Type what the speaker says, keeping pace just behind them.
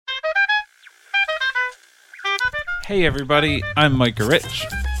Hey everybody, I'm Micah Rich.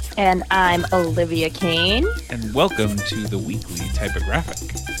 And I'm Olivia Kane. And welcome to the Weekly Typographic,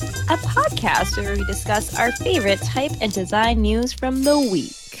 a podcast where we discuss our favorite type and design news from the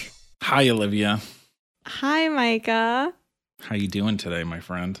week. Hi Olivia. Hi Micah. How you doing today, my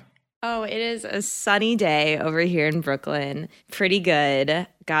friend? Oh, it is a sunny day over here in Brooklyn. Pretty good.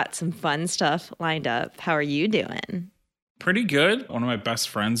 Got some fun stuff lined up. How are you doing? Pretty good. One of my best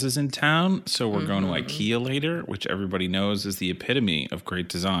friends is in town, so we're going to IKEA later, which everybody knows is the epitome of great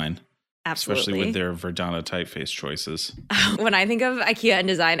design. Absolutely. Especially with their Verdana typeface choices. When I think of IKEA and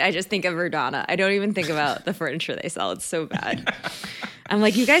design, I just think of Verdana. I don't even think about the furniture they sell. It's so bad. I'm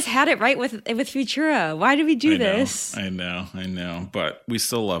like, you guys had it right with Futura. Why did we do this? I know. But we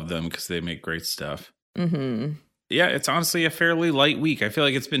still love them because they make great stuff. Mm-hmm. Yeah, it's honestly a fairly light week. I feel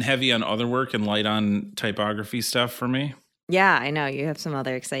like it's been heavy on other work and light on typography stuff for me. Yeah, I know. You have some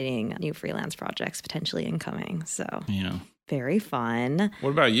other exciting new freelance projects potentially incoming. So yeah. Very fun.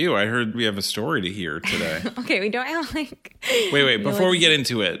 What about you? I heard we have a story to hear today. Okay, we don't have like... Wait. Before we get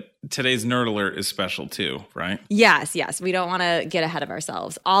into it, today's Nerd Alert is special too, right? Yes. We don't want to get ahead of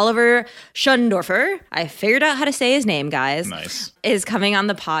ourselves. Oliver Schundorfer, I figured out how to say his name, guys. Nice. Is coming on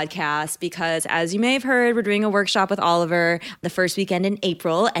the podcast because, as you may have heard, we're doing a workshop with Oliver the first weekend in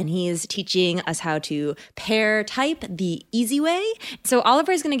April, and he's teaching us how to pair type the easy way. So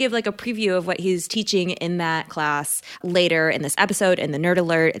Oliver is going to give like a preview of what he's teaching in that class later in this episode. In the Nerd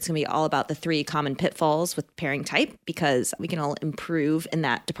Alert, it's going to be all about the 3 common pitfalls with pairing type because we can all improve in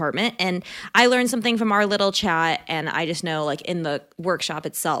that department. And I learned something from our little chat, and I just know like in the workshop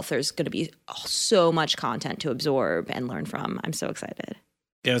itself, there's going to be so much content to absorb and learn from. I'm so excited.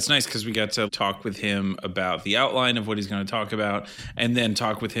 Yeah, it's nice because we got to talk with him about the outline of what he's going to talk about and then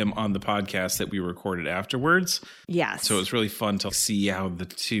talk with him on the podcast that we recorded afterwards. Yes. So it's really fun to see how the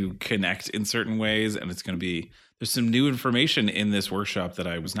two connect in certain ways. And it's going to be, there's some new information in this workshop that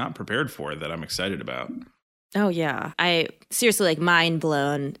I was not prepared for that I'm excited about. Oh, yeah. I seriously like mind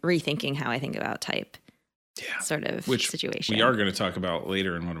blown rethinking how I think about type. Yeah. Sort of Which situation. We are going to talk about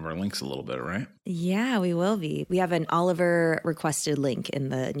later in one of our links a little bit, right? Yeah, we will be. We have an Oliver requested link in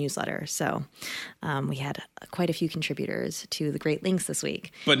the newsletter. So we had quite a few contributors to the great links this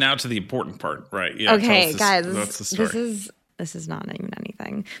week. But now to the important part, right? Yeah, okay, guys, that's the story. This is not even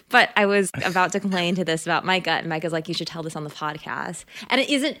anything. But I was about to complain to this about Micah, and Micah's like, you should tell this on the podcast. And it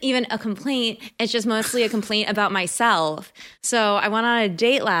isn't even a complaint. It's just mostly a complaint about myself. So I went on a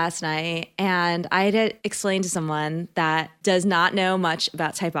date last night, and I had to explain to someone that does not know much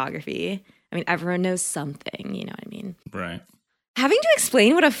about typography. I mean, everyone knows something, you know what I mean? Right. Having to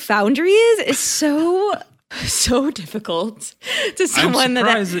explain what a foundry is so difficult to someone. I'm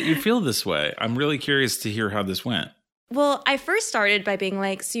surprised that you feel this way. I'm really curious to hear how this went. Well, I first started by being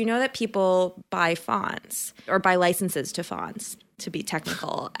like, so you know that people buy fonts or buy licenses to fonts, to be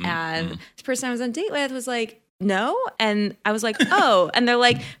technical. And this person I was on a date with was like, no. And I was like, oh. And they're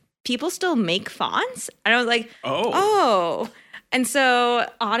like, people still make fonts? And I was like, oh. And so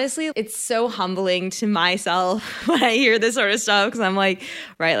honestly, it's so humbling to myself when I hear this sort of stuff because I'm like,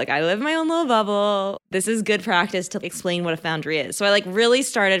 right, like I live my own little bubble. This is good practice to explain what a foundry is. So I like really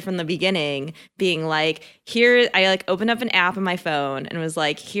started from the beginning being like, I like opened up an app on my phone and was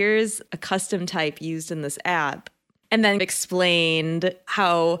like, here's a custom type used in this app. And then explained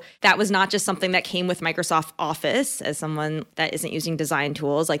how that was not just something that came with Microsoft Office as someone that isn't using design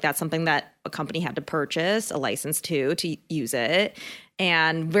tools. Like that's something that a company had to purchase a license to use it.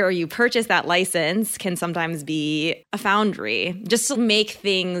 And where you purchase that license can sometimes be a foundry just to make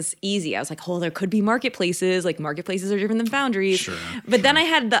things easy. I was like, oh, there could be marketplaces. Like marketplaces are different than foundries. But then I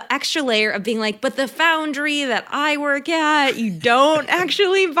had the extra layer of being like, but the foundry that I work at, you don't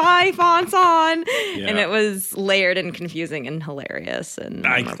actually buy fonts on. Yeah. And it was layered and confusing and hilarious. And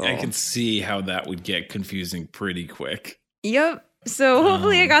I can see how that would get confusing pretty quick. Yep. So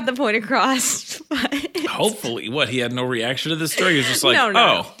hopefully I got the point across. Hopefully. What, he had no reaction to this story? He was just like,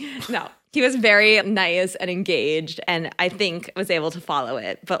 No. He was very nice and engaged and I think was able to follow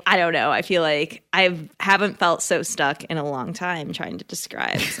it. But I don't know. I feel like I haven't felt so stuck in a long time trying to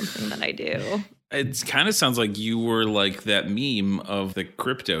describe something that I do. It kind of sounds like you were like that meme of the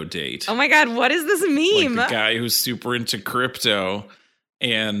crypto date. Oh my God, what is this meme? Like the guy who's super into crypto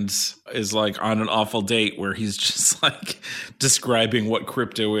and is like on an awful date where he's just like describing what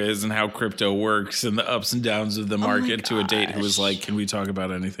crypto is and how crypto works and the ups and downs of the market to a date who was like, can we talk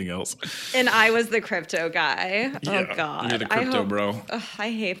about anything else? And I was the crypto guy. Yeah, oh God. You're the crypto bro.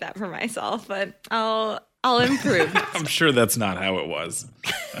 I hate that for myself, but I'll improve. I'm sure that's not how it was.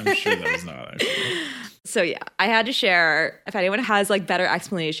 I'm sure that was not actually. So yeah, I had to share if anyone has like better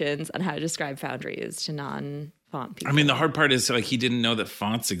explanations on how to describe foundries to font people. I mean, the hard part is like he didn't know that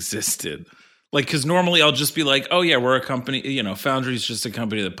fonts existed. Like, because normally I'll just be like, oh yeah, we're a company, you know, Foundry's just a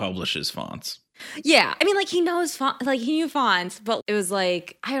company that publishes fonts. Yeah. I mean, like he knows like he knew fonts, but it was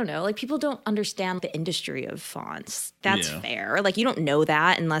like, I don't know, like people don't understand the industry of fonts. That's fair. Like you don't know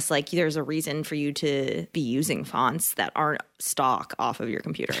that unless like there's a reason for you to be using fonts that aren't stock off of your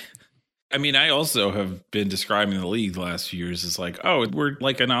computer. I mean, I also have been describing the league the last few years as like, oh, we're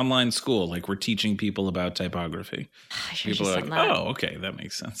like an online school. Like we're teaching people about typography. People are like, oh, okay, that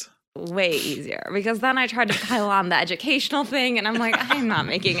makes sense. Way easier, because then I tried to pile on the educational thing and I'm like, I'm not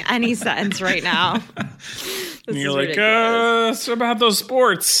making any sense right now. And you're like, so about those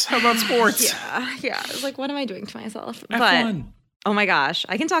sports. How about sports? Yeah. I was like, what am I doing to myself? F1. But oh my gosh,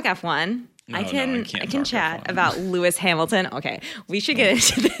 I can talk F1. I can chat F1 about Lewis Hamilton. Okay, we should get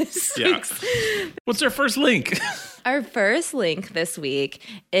into this. What's our first link? Our first link this week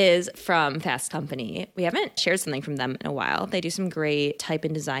is from Fast Company. We haven't shared something from them in a while. They do some great type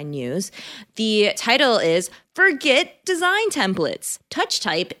and design news. The title is Forget Design Templates. Touch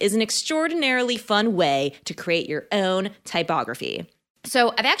Type is an extraordinarily fun way to create your own typography.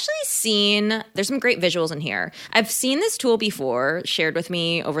 So I've actually seen, there's some great visuals in here. I've seen this tool before shared with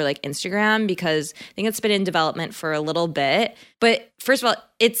me over like Instagram because I think it's been in development for a little bit. But first of all,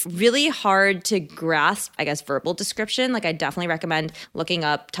 it's really hard to grasp, I guess, verbal description. Like I definitely recommend looking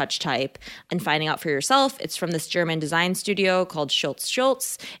up Touch Type and finding out for yourself. It's from this German design studio called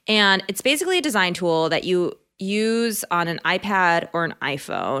Schultz. And it's basically a design tool that you use on an iPad or an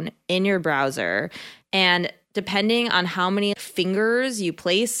iPhone in your browser. And depending on how many fingers you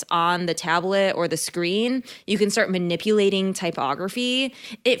place on the tablet or the screen, you can start manipulating typography.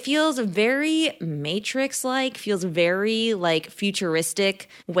 It feels very Matrix-like, feels very like futuristic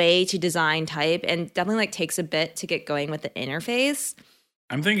way to design type, and definitely like takes a bit to get going with the interface.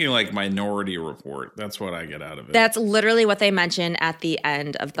 I'm thinking like Minority Report. That's what I get out of it. That's literally what they mention at the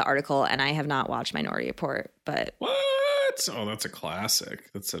end of the article, and I have not watched Minority Report, but... What? Oh, that's a classic.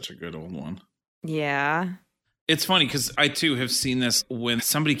 That's such a good old one. Yeah. It's funny because I, too, have seen this when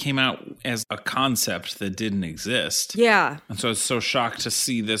somebody came out as a concept that didn't exist. Yeah. And so I was so shocked to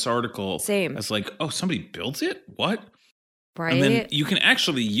see this article. Same. As like, oh, somebody built it? What? Right. And then you can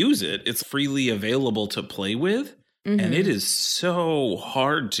actually use it. It's freely available to play with. Mm-hmm. And it is so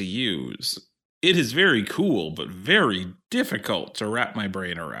hard to use. It is very cool, but very difficult to wrap my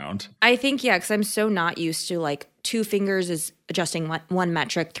brain around. I think, yeah, because I'm so not used to like 2 fingers is adjusting one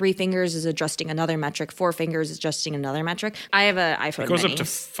metric, 3 fingers is adjusting another metric, 4 fingers is adjusting another metric. I have an iPhone. It goes mini. Up to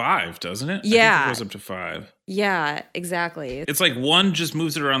 5, doesn't it? Yeah. I think it goes up to 5. Yeah, exactly. It's like 1 just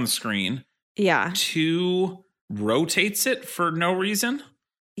moves it around the screen. Yeah. 2 rotates it for no reason.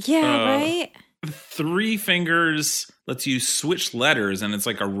 Yeah, right? 3 fingers lets you switch letters, and it's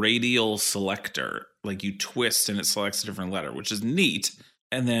like a radial selector. Like you twist and it selects a different letter, which is neat.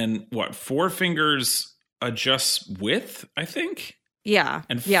 And then 4 fingers adjusts width, I think? Yeah.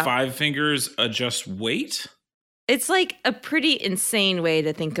 And 5 fingers adjust weight? It's like a pretty insane way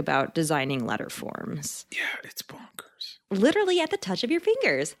to think about designing letter forms. Yeah, it's bonkers. Literally at the touch of your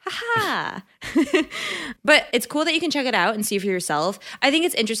fingers. Ha ha. But it's cool that you can check it out and see for yourself. I think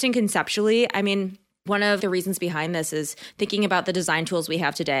it's interesting conceptually. I mean, one of the reasons behind this is thinking about the design tools we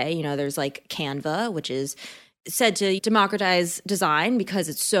have today. You know, there's like Canva, which is said to democratize design because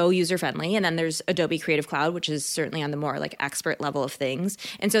it's so user-friendly. And then there's Adobe Creative Cloud, which is certainly on the more like expert level of things.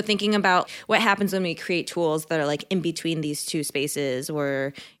 And so thinking about what happens when we create tools that are like in between these two spaces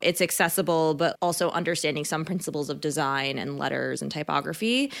where it's accessible, but also understanding some principles of design and letters and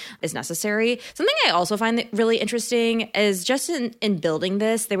typography is necessary. Something I also find really interesting is just in building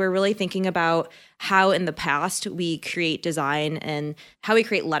this, they were really thinking about how in the past we create design and how we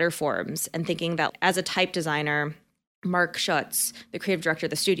create letter forms, and thinking that as a type designer, Mark Schutz, the creative director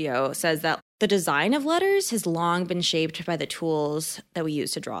of the studio, says that the design of letters has long been shaped by the tools that we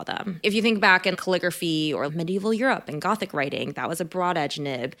use to draw them. If you think back in calligraphy or medieval Europe and Gothic writing, that was a broad edge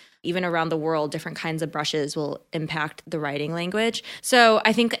nib. Even around the world, different kinds of brushes will impact the writing language. So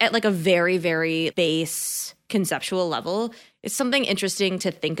I think at like a very, very base conceptual level, it's something interesting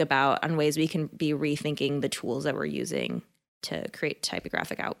to think about on ways we can be rethinking the tools that we're using to create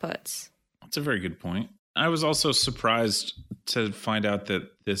typographic outputs. That's a very good point. I was also surprised to find out that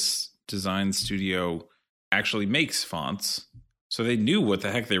this design studio actually makes fonts. So they knew what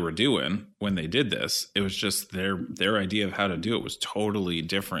the heck they were doing when they did this. It was just their idea of how to do it was totally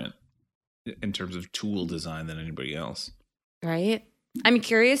different in terms of tool design than anybody else. Right? I'm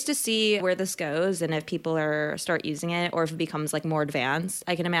curious to see where this goes and if people start using it or if it becomes like more advanced.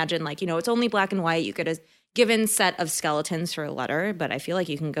 I can imagine like, you know, it's only black and white. You could given set of skeletons for a letter, but I feel like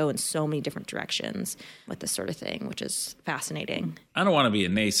you can go in so many different directions with this sort of thing, which is fascinating. I don't want to be a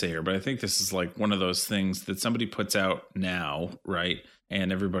naysayer, but I think this is like one of those things that somebody puts out now, right?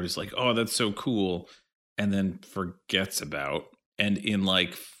 And everybody's like, oh, that's so cool. And then forgets about. And in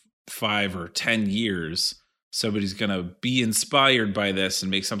like 5 or 10 years, somebody's going to be inspired by this and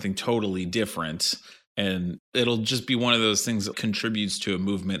make something totally different. And it'll just be one of those things that contributes to a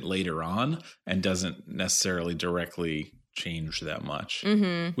movement later on and doesn't necessarily directly change that much,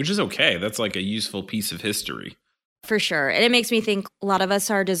 which is okay. That's like a useful piece of history. For sure. And it makes me think a lot of us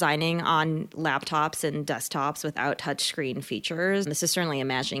are designing on laptops and desktops without touchscreen features. This is certainly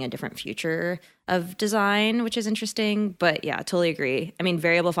imagining a different future of design, which is interesting. But yeah, totally agree. I mean,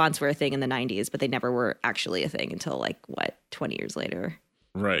 variable fonts were a thing in the 90s, but they never were actually a thing until 20 years later.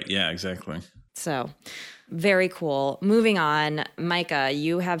 Right. Yeah, exactly. So very cool. Moving on, Micah,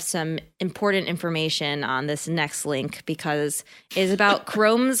 you have some important information on this next link because it is about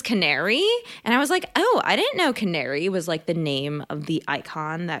Chrome's Canary. And I was like, oh, I didn't know Canary was like the name of the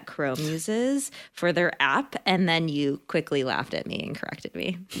icon that Chrome uses for their app. And then you quickly laughed at me and corrected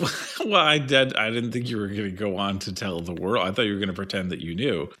me. Well, I didn't think you were going to go on to tell the world. I thought you were going to pretend that you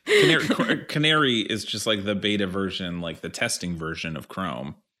knew. Canary is just like the beta version, like the testing version of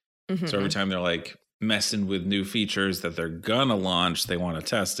Chrome. So every time they're like messing with new features that they're gonna launch, they want to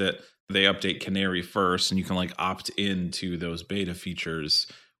test it. They update Canary first, and you can like opt into those beta features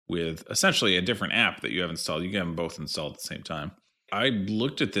with essentially a different app that you have installed. You get them both installed at the same time. I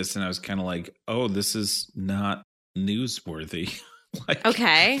looked at this and I was kind of like, oh, this is not newsworthy.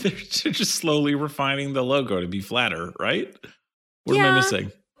 Okay. They're just slowly refining the logo to be flatter, right? What am I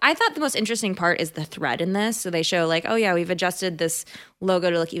missing? I thought the most interesting part is the thread in this. So they show like, oh yeah, we've adjusted this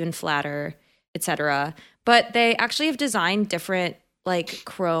logo to look even flatter, etc. But they actually have designed different like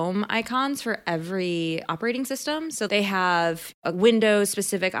Chrome icons for every operating system. So they have a Windows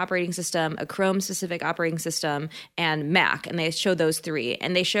specific operating system, a Chrome specific operating system, and Mac. And they show those 3.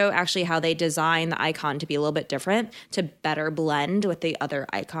 And they show actually how they design the icon to be a little bit different to better blend with the other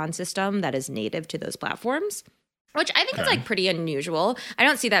icon system that is native to those platforms, which I think is like pretty unusual. I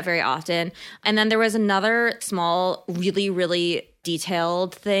don't see that very often. And then there was another small, really, really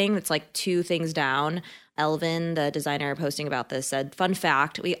detailed thing that's like 2 things down. Elvin, the designer posting about this, said, fun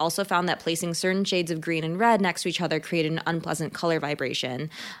fact, we also found that placing certain shades of green and red next to each other created an unpleasant color vibration.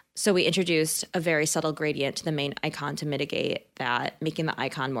 So we introduced a very subtle gradient to the main icon to mitigate that, making the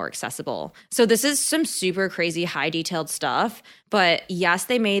icon more accessible. So this is some super crazy high detailed stuff. But yes,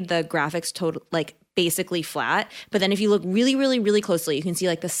 they made the graphics total like basically flat. But then if you look really, really, really closely, you can see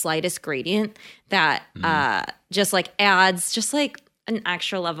like the slightest gradient that just like adds just like an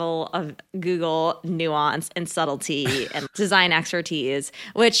extra level of Google nuance and subtlety and design expertise,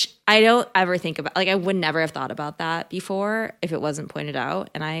 which I don't ever think about. Like I would never have thought about that before if it wasn't pointed out.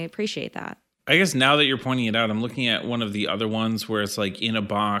 And I appreciate that. I guess now that you're pointing it out, I'm looking at one of the other ones where it's like in a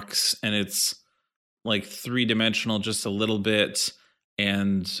box and it's like 3-dimensional just a little bit.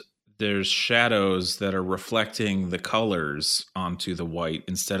 And there's shadows that are reflecting the colors onto the white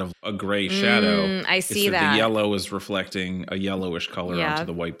instead of a gray shadow. I see that. The yellow is reflecting a yellowish color onto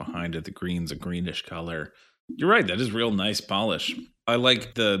the white behind it. The green's a greenish color. You're right. That is real nice polish. I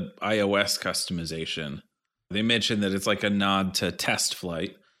like the iOS customization. They mentioned that it's like a nod to Test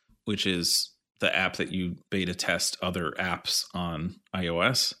Flight, which is the app that you beta test other apps on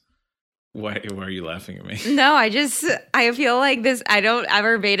iOS. Why are you laughing at me? No, I feel like this. I don't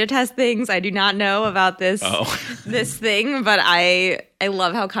ever beta test things. I do not know about this this thing, but I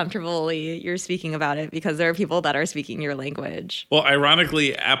love how comfortably you're speaking about it because there are people that are speaking your language. Well,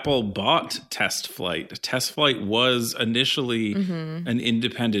 ironically, Apple bought Test Flight. Test Flight was initially an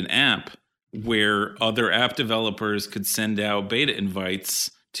independent app where other app developers could send out beta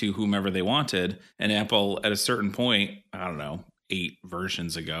invites to whomever they wanted. And Apple, at a certain point, I don't know, 8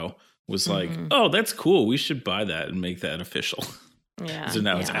 versions ago, was like, oh, that's cool. We should buy that and make that official. Yeah. So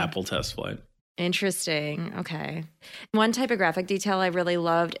now it's Apple Test Flight. Interesting. Okay. One typographic detail I really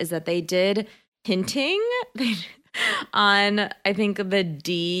loved is that they did hinting on, I think, the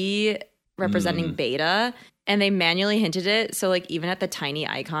D representing beta, and they manually hinted it. So like even at the tiny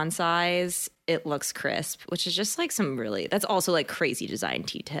icon size, it looks crisp, which is just like that's also like crazy design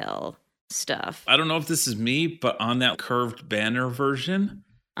detail stuff. I don't know if this is me, but on that curved banner version,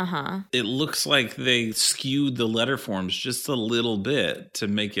 it looks like they skewed the letter forms just a little bit to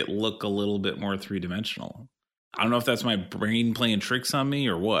make it look a little bit more 3-dimensional. I don't know if that's my brain playing tricks on me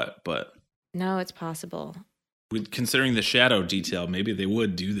or what, but... No, it's possible. Considering the shadow detail, maybe they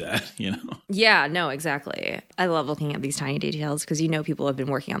would do that, you know? Yeah, no, exactly. I love looking at these tiny details because people have been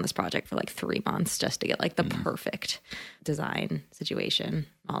working on this project for like 3 months just to get like the perfect design situation,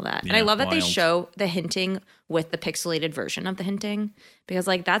 all that. And I love that they show the hinting with the pixelated version of the hinting because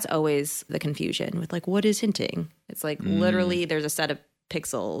like that's always the confusion with like what is hinting? It's like literally there's a set of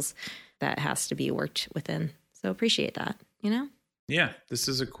pixels that has to be worked within. So appreciate that, you know? Yeah, this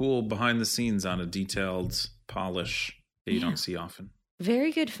is a cool behind the scenes on a detailed polish that you don't see often.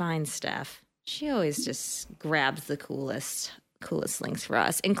 Very good find, Steph. She always just grabs the coolest links for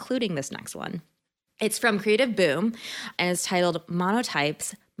us, including this next one. It's from Creative Boom and it's titled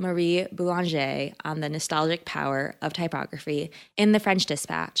Monotypes, Marie Boulanger on the Nostalgic Power of Typography in the French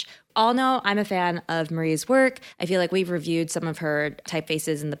Dispatch. All know I'm a fan of Marie's work. I feel like we've reviewed some of her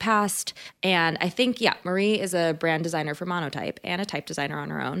typefaces in the past. And I think, Marie is a brand designer for Monotype and a type designer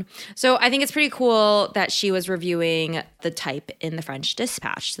on her own. So I think it's pretty cool that she was reviewing the type in the French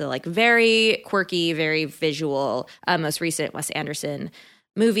Dispatch. So like very quirky, very visual, most recent Wes Anderson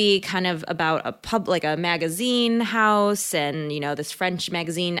movie kind of about a magazine house and, this French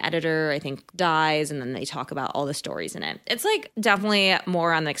magazine editor, I think, dies. And then they talk about all the stories in it. It's like definitely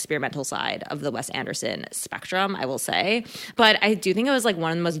more on the experimental side of the Wes Anderson spectrum, I will say. But I do think it was like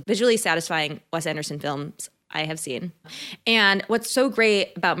one of the most visually satisfying Wes Anderson films I have seen. And what's so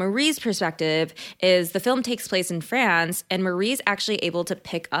great about Marie's perspective is the film takes place in France, and Marie's actually able to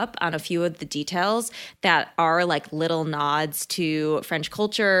pick up on a few of the details that are like little nods to French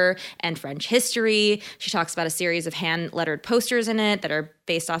culture and French history. She talks about a series of hand-lettered posters in it that are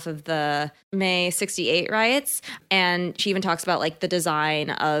based off of the May 68 riots. And she even talks about like the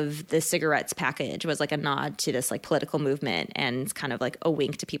design of the cigarettes package was like a nod to this like political movement and it's kind of like a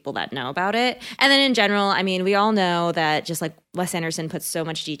wink to people that know about it. And then in general, I mean, we all know that just like Wes Anderson puts so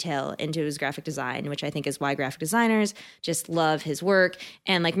much detail into his graphic design, which I think is why graphic designers just love his work.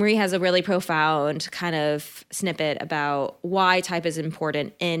 And like Marie has a really profound kind of snippet about why type is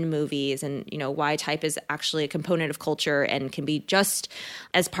important in movies and, why type is actually a component of culture and can be just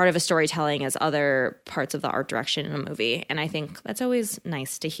as part of a storytelling as other parts of the art direction in a movie. And I think that's always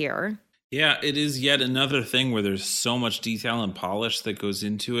nice to hear. Yeah, it is yet another thing where there's so much detail and polish that goes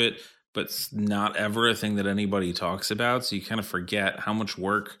into it, but it's not ever a thing that anybody talks about. So you kind of forget how much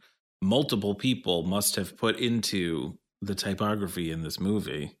work multiple people must have put into the typography in this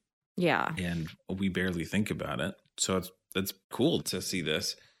movie. Yeah. And we barely think about it. So it's cool to see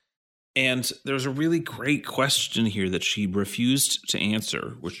this. And there's a really great question here that she refused to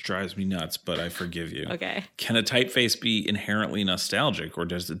answer, which drives me nuts, but I forgive you. Okay. Can a typeface be inherently nostalgic, or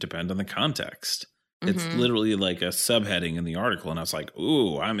does it depend on the context? It's literally like a subheading in the article. And I was like,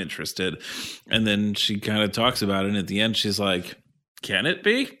 ooh, I'm interested. And then she kind of talks about it. And at the end, she's like, can it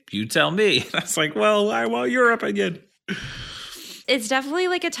be? You tell me. And I was like, well, I want your opinion. It's definitely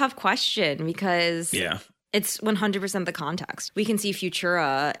like a tough question because yeah, it's 100% the context. We can see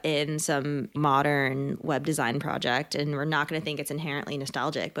Futura in some modern web design project, and we're not going to think it's inherently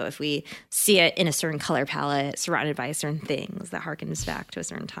nostalgic. But if we see it in a certain color palette, surrounded by certain things that harkens back to a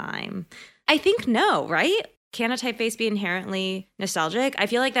certain time, I think no, right? Can a typeface be inherently nostalgic? I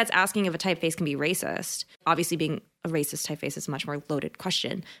feel like that's asking if a typeface can be racist. Obviously, being a racist typeface is a much more loaded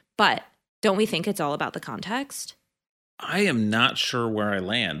question. But don't we think it's all about the context? I am not sure where I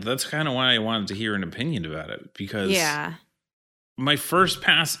land. That's kind of why I wanted to hear an opinion about it, because my first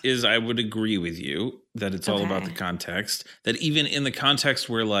pass is I would agree with you that it's all about the context, that even in the context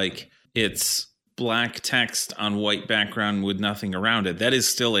where like it's black text on white background with nothing around it, that is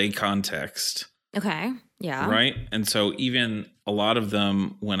still a context. Okay. Yeah. Right. And so even a lot of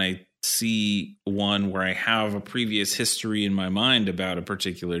them, when I see one where I have a previous history in my mind about a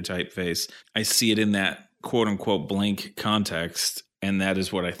particular typeface, I see it in that quote unquote blank context, and that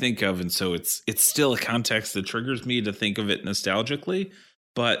is what I think of. And so it's still a context that triggers me to think of it nostalgically,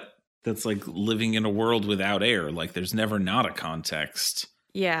 but that's like living in a world without air. Like there's never not a context.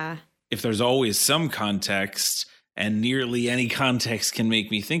 Yeah. If there's always some context and nearly any context can make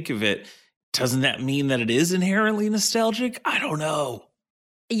me think of it, doesn't that mean that it is inherently nostalgic? I don't know.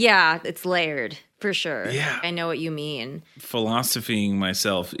 Yeah, it's layered for sure. Yeah. I know what you mean. Philosophying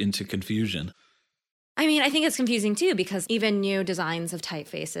myself into confusion. I mean, I think it's confusing too, because even new designs of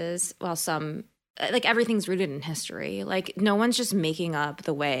typefaces, well, some, like everything's rooted in history. Like no one's just making up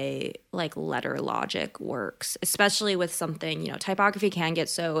the way like letter logic works, especially with something, typography can get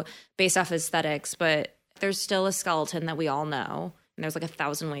so based off aesthetics, but there's still a skeleton that we all know. And there's like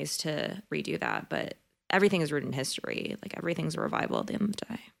 1,000 ways to redo that, but everything is rooted in history. Like everything's a revival at the end of the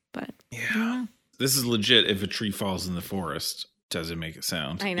day. But yeah, this is legit. If a tree falls in the forest, does it make a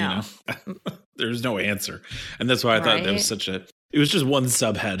sound? I know. There's no answer. And that's why I thought that was it was just one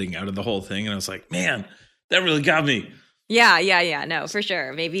subheading out of the whole thing. And I was like, man, that really got me. Yeah. No, for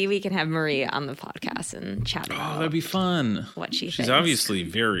sure. Maybe we can have Marie on the podcast and chat about that'd be fun. What she's obviously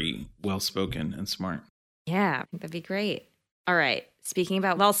very well-spoken and smart. Yeah, that'd be great. All right. Speaking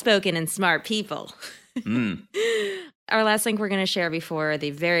about well-spoken and smart people. Our last link we're going to share before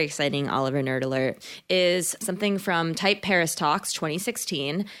the very exciting Oliver Nerd Alert is something from Type Paris Talks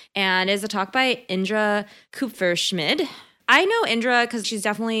 2016, and is a talk by Indra Kupferschmid. I know Indra because she's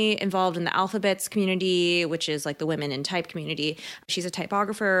definitely involved in the alphabets community, which is like the women in type community. She's a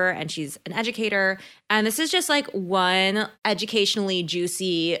typographer and she's an educator. And this is just like one educationally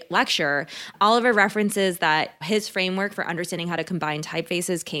juicy lecture. Oliver references that his framework for understanding how to combine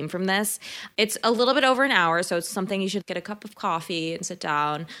typefaces came from this. It's a little bit over an hour, so it's something you should get a cup of coffee and sit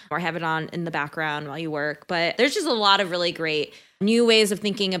down or have it on in the background while you work. But there's just a lot of really great new ways of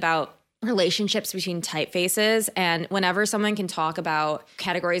thinking about relationships between typefaces, and whenever someone can talk about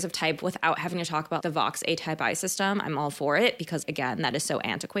categories of type without having to talk about the Vox A type I system, I'm all for it because, again, that is so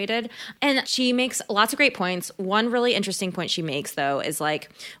antiquated. And she makes lots of great points. One really interesting point she makes, though, is like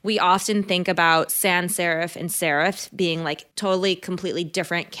we often think about sans serif and serif being like totally, completely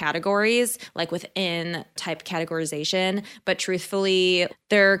different categories, like within type categorization. But truthfully,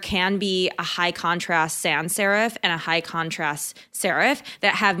 there can be a high contrast sans serif and a high contrast serif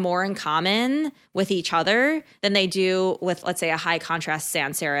that have more in common with each other than they do with, let's say, a high contrast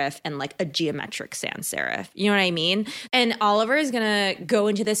sans serif and like a geometric sans serif. You know what I mean? And Oliver is going to go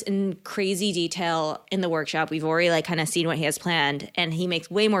into this in crazy detail in the workshop. We've already like kind of seen what he has planned, and he makes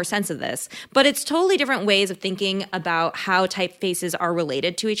way more sense of this. But it's totally different ways of thinking about how typefaces are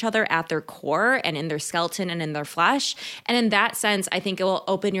related to each other at their core and in their skeleton and in their flesh. And in that sense, I think it will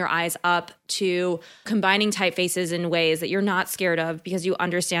open your eyes up to combining typefaces in ways that you're not scared of because you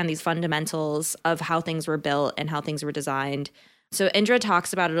understand these fundamentals of how things were built and how things were designed. So Indra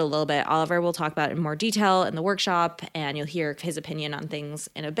talks about it a little bit. Oliver will talk about it in more detail in the workshop, and you'll hear his opinion on things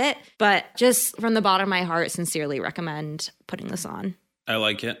in a bit. But just from the bottom of my heart, sincerely recommend putting this on. I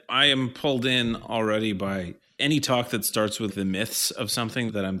like it. I am pulled in already by any talk that starts with the myths of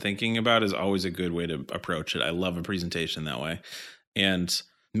something that I'm thinking about is always a good way to approach it. I love a presentation that way. And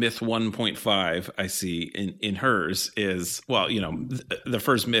myth 1.5 I see in hers is, well, you know, the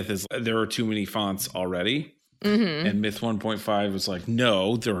first myth is there are too many fonts already. Mm-hmm. And myth 1.5 was like,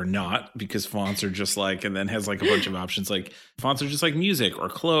 no, there are not, because fonts are just like, and then has like a bunch of options like fonts are just like music or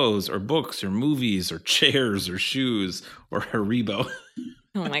clothes or books or movies or chairs or shoes or Haribo.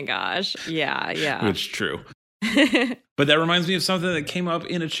 Oh my gosh. Yeah. Which is true. But that reminds me of something that came up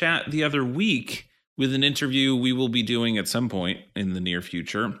in a chat the other week with an interview we will be doing at some point in the near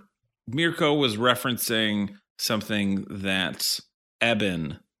future. Mirko was referencing something that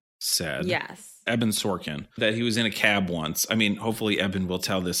Eben said. Yes. Eben Sorkin, that he was in a cab once. I mean, hopefully Eben will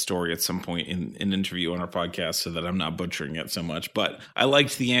tell this story at some point in an interview on our podcast so that I'm not butchering it so much. But I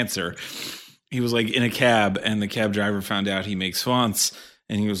liked the answer. He was like in a cab, and the cab driver found out he makes fonts.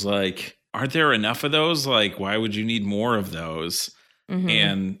 And he was like, aren't there enough of those? Like, why would you need more of those? Mm-hmm.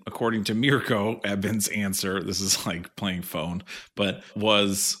 And according to Mirko, Eben's answer, this is like playing phone, but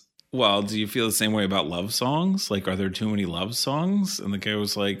was, well, do you feel the same way about love songs? Like, are there too many love songs? And the guy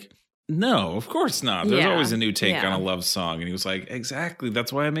was like, no, of course not. There's always a new take on a love song. And he was like, exactly.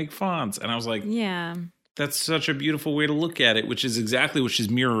 That's why I make fonts. And I was like, yeah, that's such a beautiful way to look at it, which is exactly what she's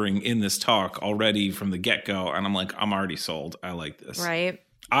mirroring in this talk already from the get-go. And I'm like, I'm already sold. I like this. Right.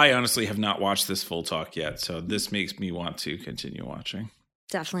 I honestly have not watched this full talk yet, so this makes me want to continue watching.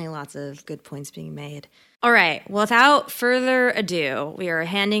 Definitely lots of good points being made. All right. Well, without further ado, we are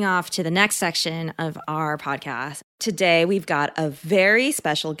handing off to the next section of our podcast. Today, we've got a very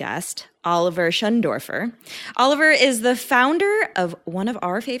special guest, Oliver Schundorfer. Oliver is the founder of one of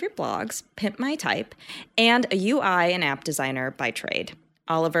our favorite blogs, Pimp My Type, and a UI and app designer by trade.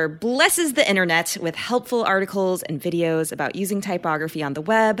 Oliver blesses the internet with helpful articles and videos about using typography on the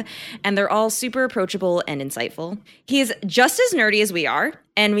web, and they're all super approachable and insightful. He's just as nerdy as we are,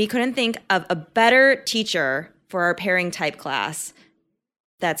 and we couldn't think of a better teacher for our pairing type class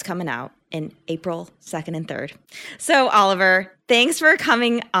that's coming out in April 2nd and 3rd. So, Oliver, thanks for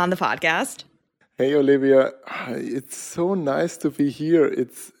coming on the podcast. Hey, Olivia. It's so nice to be here.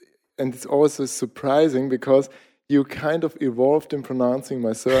 It's also surprising because you kind of evolved in pronouncing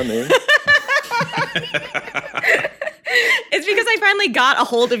my surname. It's because I finally got a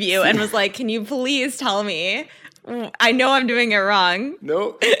hold of you and was like, can you please tell me? I know I'm doing it wrong.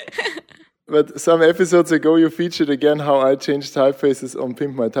 No. But some episodes ago, you featured again how I changed typefaces on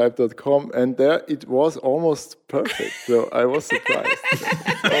pimpmytype.com, and there it was almost perfect. So I was surprised.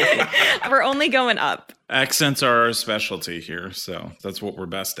 Awesome. We're only going up. Accents are our specialty here, so that's what we're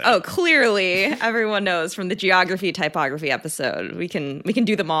best at. Oh, clearly, everyone knows from the geography typography episode. We can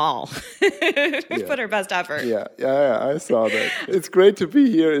do them all. We put our best effort. Yeah, I saw that. It's great to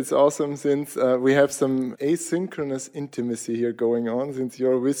be here. It's awesome since we have some asynchronous intimacy here going on, since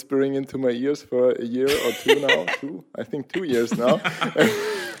you're whispering into my ears for a year or two now. I think 2 years now.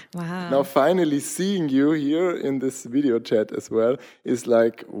 Wow. Now finally seeing you here in this video chat as well is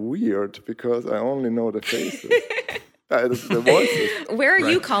like weird because I only know the faces. The voices. Where are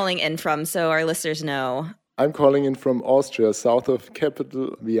you calling in from so our listeners know? I'm calling in from Austria, south of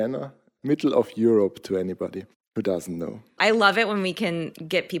capital Vienna, middle of Europe to anybody who doesn't know. I love it when we can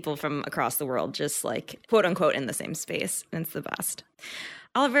get people from across the world just like quote unquote in the same space. It's the best.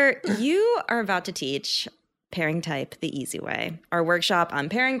 Oliver, you are about to teach Pairing Type the Easy Way, our workshop on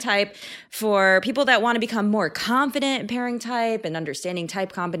pairing type for people that want to become more confident in pairing type and understanding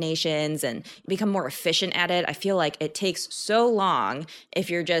type combinations and become more efficient at it. I feel like it takes so long if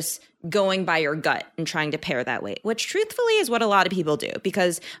you're just going by your gut and trying to pair that way, which truthfully is what a lot of people do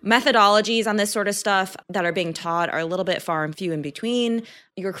because methodologies on this sort of stuff that are being taught are a little bit far and few in between.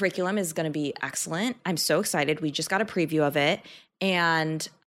 Your curriculum is going to be excellent. I'm so excited. We just got a preview of it. And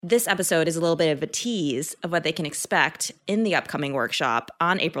this episode is a little bit of a tease of what they can expect in the upcoming workshop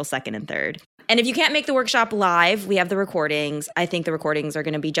on April 2nd and 3rd. And if you can't make the workshop live, we have the recordings. I think the recordings are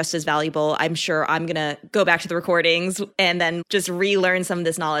going to be just as valuable. I'm sure I'm going to go back to the recordings and then just relearn some of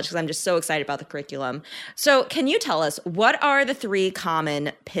this knowledge because I'm just so excited about the curriculum. So can you tell us what are the 3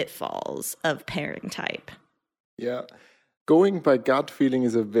 common pitfalls of pairing type? Yeah. Going by gut feeling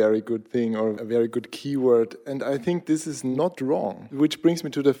is a very good thing or a very good keyword. And I think this is not wrong, which brings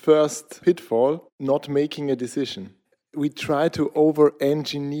me to the first pitfall, not making a decision. We try to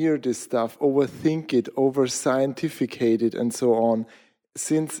over-engineer this stuff, overthink it, over-scientificate it, and so on,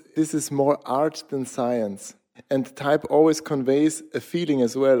 since this is more art than science. And type always conveys a feeling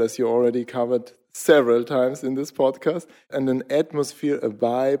as well, as you already covered several times in this podcast, and an atmosphere, a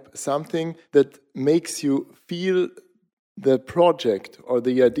vibe, something that makes you feel the project or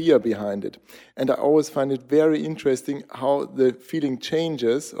the idea behind it. And I always find it very interesting how the feeling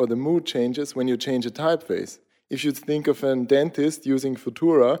changes or the mood changes when you change a typeface. If you think of a dentist using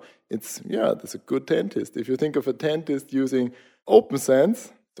Futura, that's a good dentist. If you think of a dentist using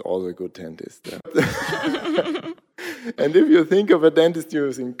OpenSense, it's also a good dentist. Yeah. And if you think of a dentist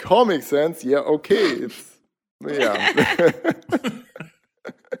using Comic Sans, you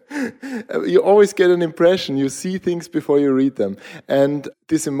always get an impression. You see things before you read them. And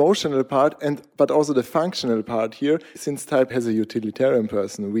this emotional part, but also the functional part here, since type has a utilitarian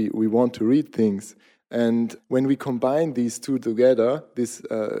person, we want to read things. And when we combine these two together,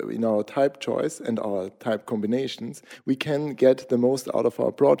 in our type choice and our type combinations, we can get the most out of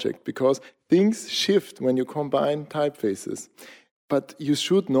our project because things shift when you combine typefaces. But you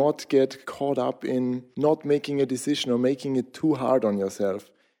should not get caught up in not making a decision or making it too hard on yourself.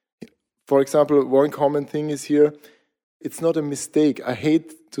 For example, one common thing is here, it's not a mistake. I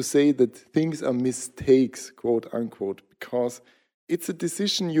hate to say that things are mistakes, quote unquote, because it's a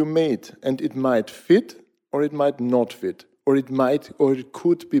decision you made and it might fit or it might not fit, or it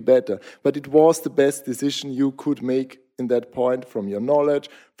could be better. But it was the best decision you could make in that point from your knowledge,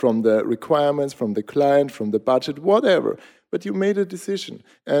 from the requirements, from the client, from the budget, whatever. But you made a decision.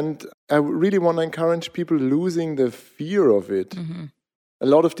 And I really want to encourage people losing the fear of it. Mm-hmm. A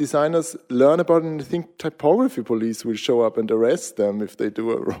lot of designers learn about it and think typography police will show up and arrest them if they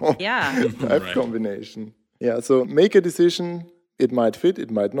do a wrong type combination. Yeah, so make a decision. It might fit, it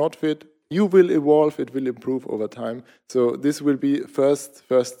might not fit. You will evolve, it will improve over time. So this will be first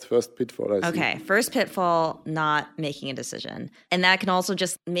pitfall, I see. Okay, first pitfall, not making a decision. And that can also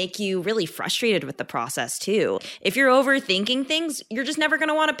just make you really frustrated with the process too. If you're overthinking things, you're just never going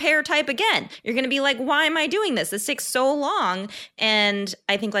to want to pair type again. You're going to be like, why am I doing this? This takes so long. And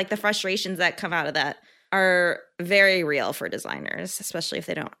I think like the frustrations that come out of that are very real for designers, especially if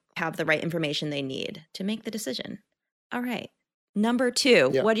they don't have the right information they need to make the decision. All right. Number 2,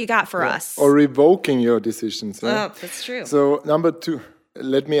 what do you got for us? Or revoking your decisions. Yeah? Oh, that's true. So number 2,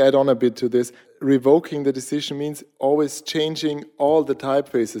 let me add on a bit to this. Revoking the decision means always changing all the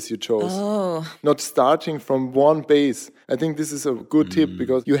typefaces you chose. Oh. Not starting from one base. I think this is a good tip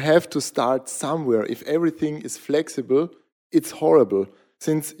because you have to start somewhere. If everything is flexible, it's horrible.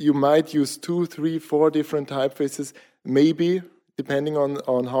 Since you might use 2, 3, 4 different typefaces, maybe, depending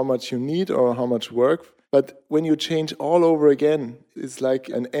on how much you need or how much work. But when you change all over again, it's like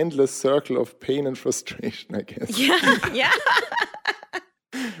an endless circle of pain and frustration, I guess. Yeah.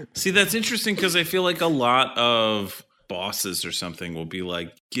 See, that's interesting because I feel like a lot of bosses or something will be like,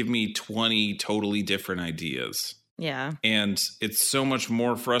 give me 20 totally different ideas. Yeah. And it's so much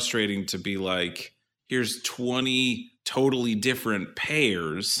more frustrating to be like, here's 20 totally different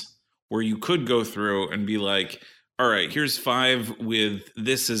pairs where you could go through and be like, all right, here's 5 with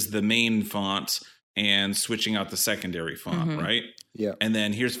this as the main font and switching out the secondary font, right? Yeah. And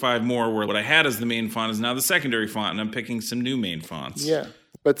then here's 5 more where what I had as the main font is now the secondary font, and I'm picking some new main fonts. Yeah.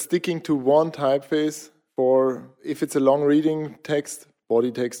 But sticking to one typeface for, if it's a long reading text,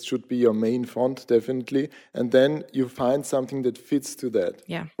 body text should be your main font, definitely. And then you find something that fits to that,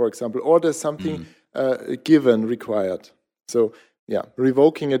 for example. Or there's something given, required. So, yeah,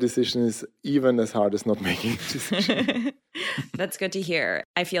 revoking a decision is even as hard as not making a decision. That's good to hear.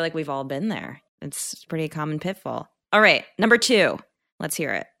 I feel like we've all been there. It's a pretty common pitfall. All right, number 2. Let's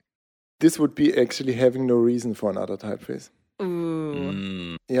hear it. This would be actually having no reason for another typeface.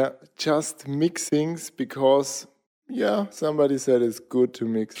 Ooh. Yeah, just mix things because, somebody said it's good to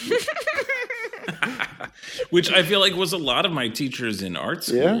mix. Which I feel like was a lot of my teachers in art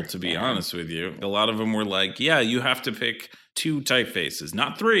school, to be honest with you. A lot of them were like, you have to pick 2 typefaces,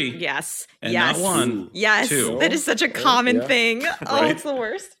 not 3. Yes. And not 1. Yes. 2. That is such a common thing. Oh, Right? it's the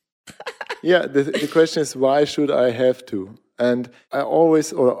worst. The question is, why should I have to? And I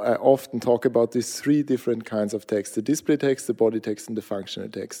often talk about these 3 different kinds of text: the display text, the body text, and the functional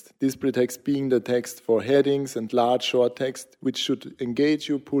text. Display text being the text for headings and large short text, which should engage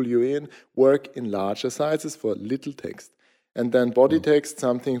you, pull you in, work in larger sizes for little text. And then body text,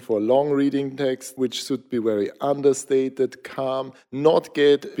 something for long reading text, which should be very understated, calm, not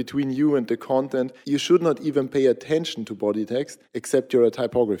get between you and the content. You should not even pay attention to body text, except you're a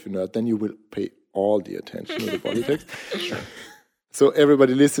typography nerd. Then you will pay all the attention to the body text. So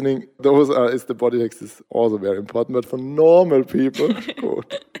everybody listening, is the body text is also very important, but for normal people,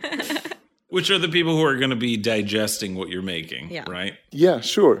 good. Which are the people who are going to be digesting what you're making, right? Yeah,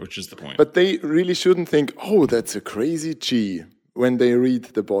 sure. Which is the point. But they really shouldn't think, oh, that's a crazy G, when they read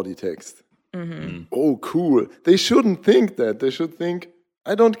the body text. Oh, cool. They shouldn't think that. They should think,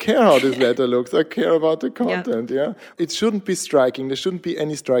 I don't care how this letter looks. I care about the content, It shouldn't be striking. There shouldn't be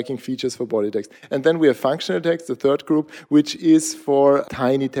any striking features for body text. And then we have functional text, the third group, which is for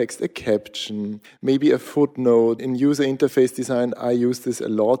tiny text, a caption, maybe a footnote. In user interface design, I use this a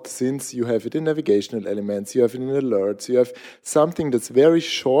lot since you have it in navigational elements, you have it in alerts, you have something that's very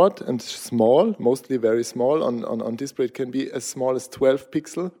short and small, mostly very small. On display, it can be as small as 12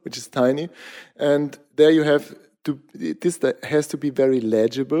 pixel, which is tiny. And there you have this has to be very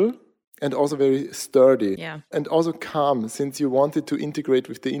legible and also very sturdy and also calm, since you want it to integrate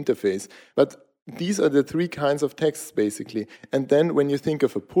with the interface. But these are the 3 kinds of texts, basically. And then when you think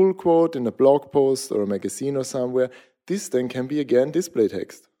of a pull quote in a blog post or a magazine or somewhere, this then can be, again, display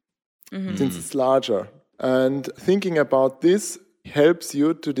text, since it's larger. And thinking about this helps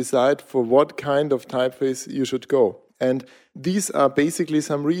you to decide for what kind of typeface you should go. And these are basically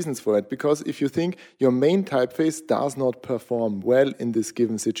some reasons for it, because if you think your main typeface does not perform well in this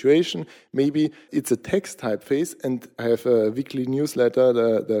given situation, maybe it's a text typeface, and I have a weekly newsletter,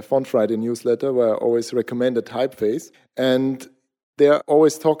 the Font Friday newsletter, where I always recommend a typeface, and they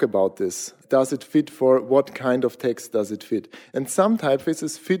always talk about this. Does it fit for what kind of text does it fit? And some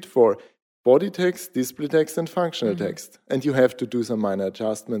typefaces fit for body text, display text, and functional text. And you have to do some minor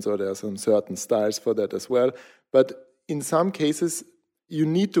adjustments, or there are some certain styles for that as well. But in some cases, you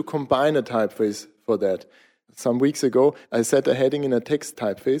need to combine a typeface for that. Some weeks ago, I set a heading in a text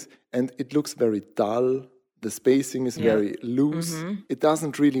typeface, and it looks very dull. The spacing is very loose. It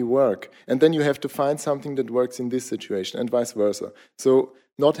doesn't really work. And then you have to find something that works in this situation, and vice versa. So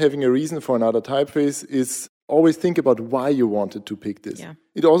not having a reason for another typeface is always think about why you wanted to pick this.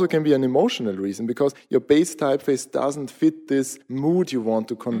 It also can be an emotional reason, because your base typeface doesn't fit this mood you want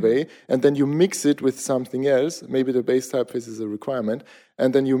to convey, and then you mix it with something else. Maybe the base typeface is a requirement,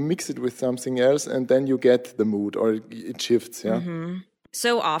 and then you mix it with something else, and then you get the mood, or it shifts.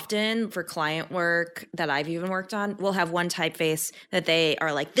 So often for client work that I've even worked on, we'll have one typeface that they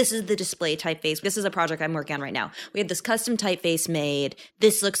are like, this is the display typeface. This is a project I'm working on right now. We have this custom typeface made.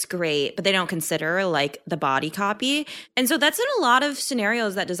 This looks great, but they don't consider like the body copy. And so that's in a lot of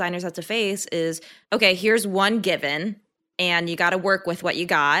scenarios that designers have to face is, okay, here's one given and you got to work with what you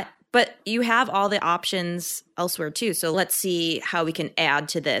got. But you have all the options elsewhere too. So let's see how we can add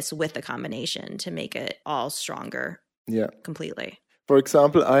to this with the combination to make it all stronger. Completely. For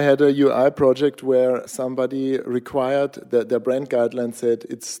example, I had a UI project where somebody required that their brand guideline said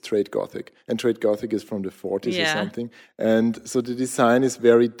it's trade Gothic. And trade Gothic is from the 40s or something. And so the design is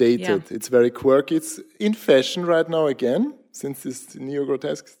very dated. It's very quirky. It's in fashion right now again. since this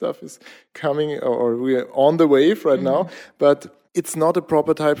neo-grotesque stuff is coming, or we're on the wave right now, but it's not a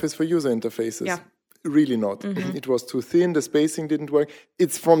proper typeface for user interfaces. Yeah. Really not. It was too thin, the spacing didn't work.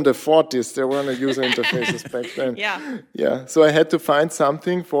 It's from the 40s, there were no user interfaces back then. Yeah. So I had to find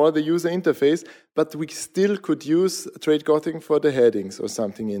something for the user interface, but we still could use Trade Gothic for the headings or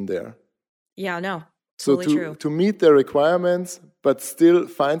something in there. Yeah, no. So Totally true. to meet the requirements, but still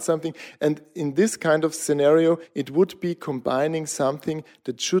find something. And in this kind of scenario, it would be combining something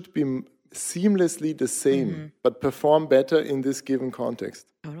that should be seamlessly the same, but perform better in this given context.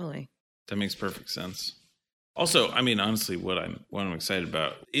 Totally. That makes perfect sense. Also, I mean, honestly, what I'm excited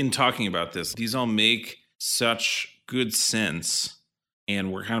about in talking about this, these all make such good sense.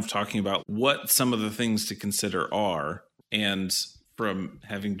 And we're kind of talking about what some of the things to consider are. And from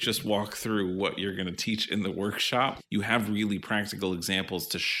having just walked through what you're going to teach in the workshop, you have really practical examples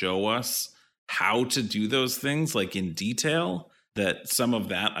to show us how to do those things, like in detail, that some of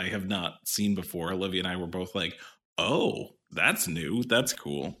that I have not seen before. Olivia and I were both like, oh, that's new. That's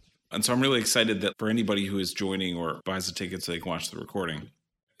cool. And so I'm really excited that for anybody who is joining or buys a ticket so they can watch the recording,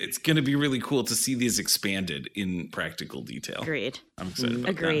 it's going to be really cool to see these expanded in practical detail. Agreed. I'm excited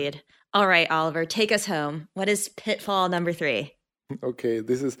about Agreed. that. All right, Oliver, take us home. What is pitfall number 3? Okay,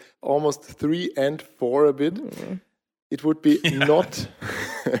 this is almost 3 and 4 a bit. It would be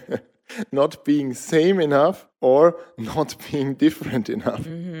not being same enough or not being different enough.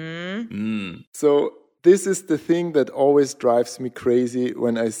 So this is the thing that always drives me crazy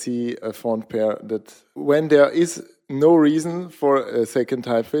when I see a font pair, that when there is no reason for a second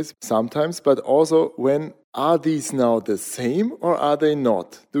typeface sometimes, but also when are these now the same or are they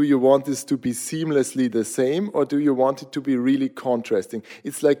not? Do you want this to be seamlessly the same or do you want it to be really contrasting?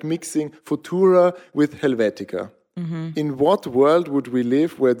 It's like mixing Futura with Helvetica. In what world would we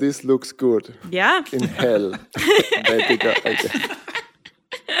live where this looks good? Yeah. In hell. Helvetica, I guess.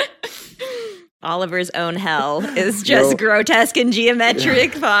 Oliver's own hell is just grotesque and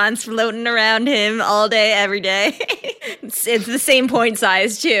geometric fonts floating around him all day, every day. It's the same point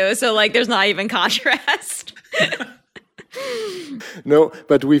size too, so like there's not even contrast. No,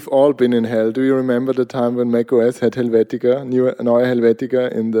 but we've all been in hell. Do you remember the time when macOS had Helvetica, Neue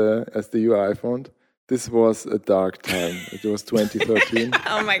Helvetica as the UI font? This was a dark time. It was 2013.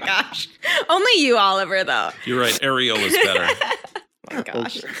 Oh my gosh. Only you, Oliver, though. You're right. Arial is better. Oh my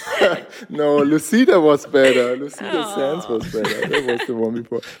gosh. No, Lucida was better. Lucida Sans was better. That was the one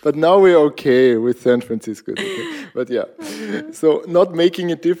before. But now we're okay with San Francisco. Okay. But yeah. So not making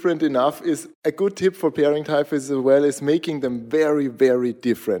it different enough is a good tip for pairing typefaces as well, is making them very, very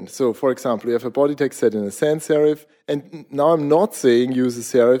different. So for example, you have a body text set in a sans serif. And now I'm not saying use a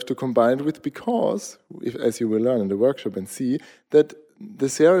serif to combine it with, because, as you will learn in the workshop and see, that the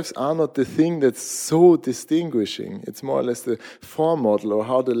serifs are not the thing that's so distinguishing. It's more or less the form model or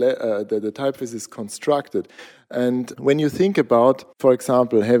how the typeface is constructed. And when you think about, for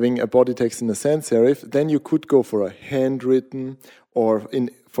example, having a body text in a sans serif, then you could go for a handwritten, or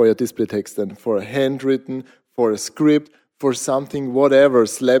for your display text then for a handwritten, for a script, for something, whatever,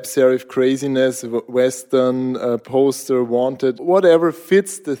 slab serif craziness, Western, poster, wanted, whatever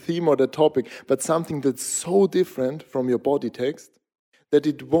fits the theme or the topic, but something that's so different from your body text that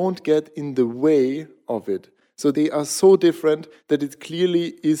it won't get in the way of it. So they are so different that it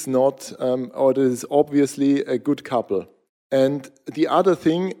clearly is not, or it is obviously a good couple. And the other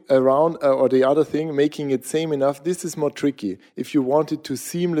thing making it same enough, this is more tricky. If you want it to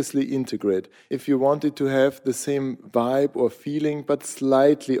seamlessly integrate, if you want it to have the same vibe or feeling, but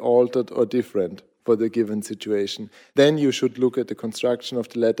slightly altered or different for the given situation, then you should look at the construction of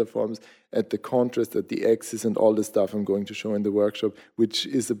the letter forms, at the contrast, at the axis, and all the stuff I'm going to show in the workshop, which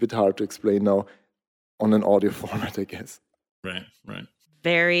is a bit hard to explain now on an audio format, I guess. Right.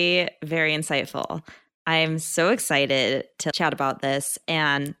 Very, very insightful. I'm so excited to chat about this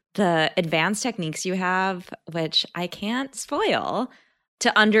and the advanced techniques you have, which I can't spoil,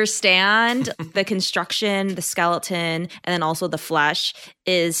 to understand the construction, the skeleton, and then also the flesh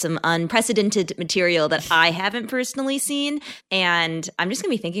is some unprecedented material that I haven't personally seen. And I'm just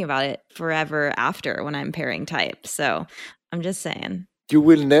going to be thinking about it forever after when I'm pairing type. So I'm just saying. You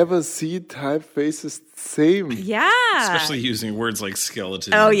will never see typefaces same. Yeah. Especially using words like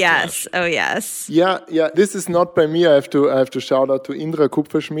skeleton. Oh, yes. Oh, yes. Yeah. This is not by me. I have to shout out to Indra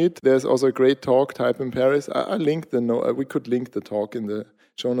Kupferschmidt. There's also a great talk, Type in Paris. I linked we could link the talk in the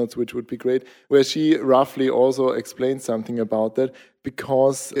show notes, which would be great, where she roughly also explains something about that,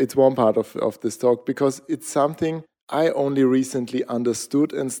 because it's one part of this talk, because it's something I only recently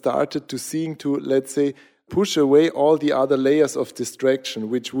understood and started to seeing to, let's say, push away all the other layers of distraction,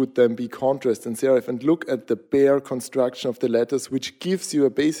 which would then be contrast and serif, and look at the bare construction of the letters, which gives you a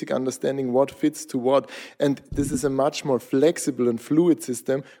basic understanding what fits to what. And this is a much more flexible and fluid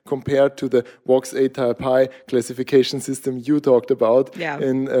system compared to the Vox A type high classification system you talked about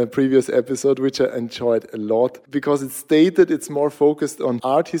in a previous episode, which I enjoyed a lot, because it's stated it's more focused on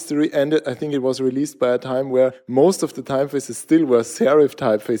art history, and I think it was released by a time where most of the typefaces still were serif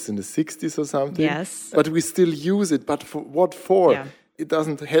typeface in the 60s or something. Yes. But we still use it. But for what for? Yeah. It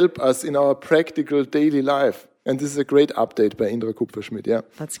doesn't help us in our practical daily life. And this is a great update by Indra Kupferschmidt, yeah.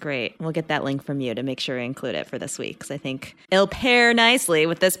 That's great. We'll get that link from you to make sure we include it for this week, because I think it'll pair nicely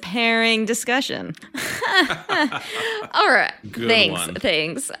with this pairing discussion. All right. Good Thanks. one.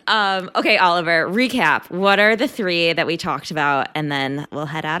 Thanks. Okay, Oliver, recap. What are the three that we talked about? And then we'll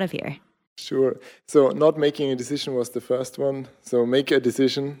head out of here. Sure. So not making a decision was the first one. So make a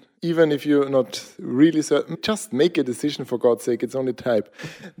decision, even if you're not really certain. Just make a decision, for God's sake. It's only type.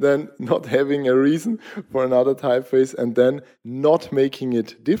 Then not having a reason for another typeface, and then not making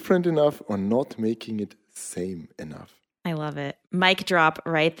it different enough or not making it same enough. I love it. Mic drop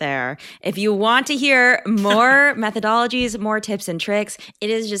right there. If you want to hear more methodologies, more tips and tricks, it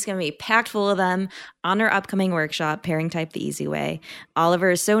is just going to be packed full of them on our upcoming workshop, Pairing Type the Easy Way.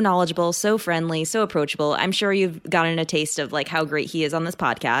 Oliver is so knowledgeable, so friendly, so approachable. I'm sure you've gotten a taste of like how great he is on this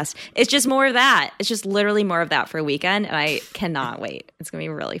podcast. It's just more of that. It's just literally more of that for a weekend, and I cannot wait. It's going to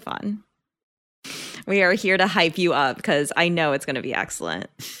be really fun. We are here to hype you up because I know it's going to be excellent.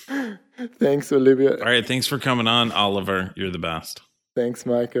 Thanks, Olivia. All right, thanks for coming on, Oliver. You're the best. Thanks,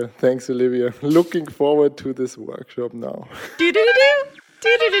 Michael. Thanks, Olivia. Looking forward to this workshop now. Do-do-do-do.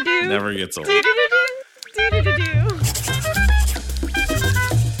 Do-do-do-do. Never gets old. Do-do-do-do. Do-do-do-do.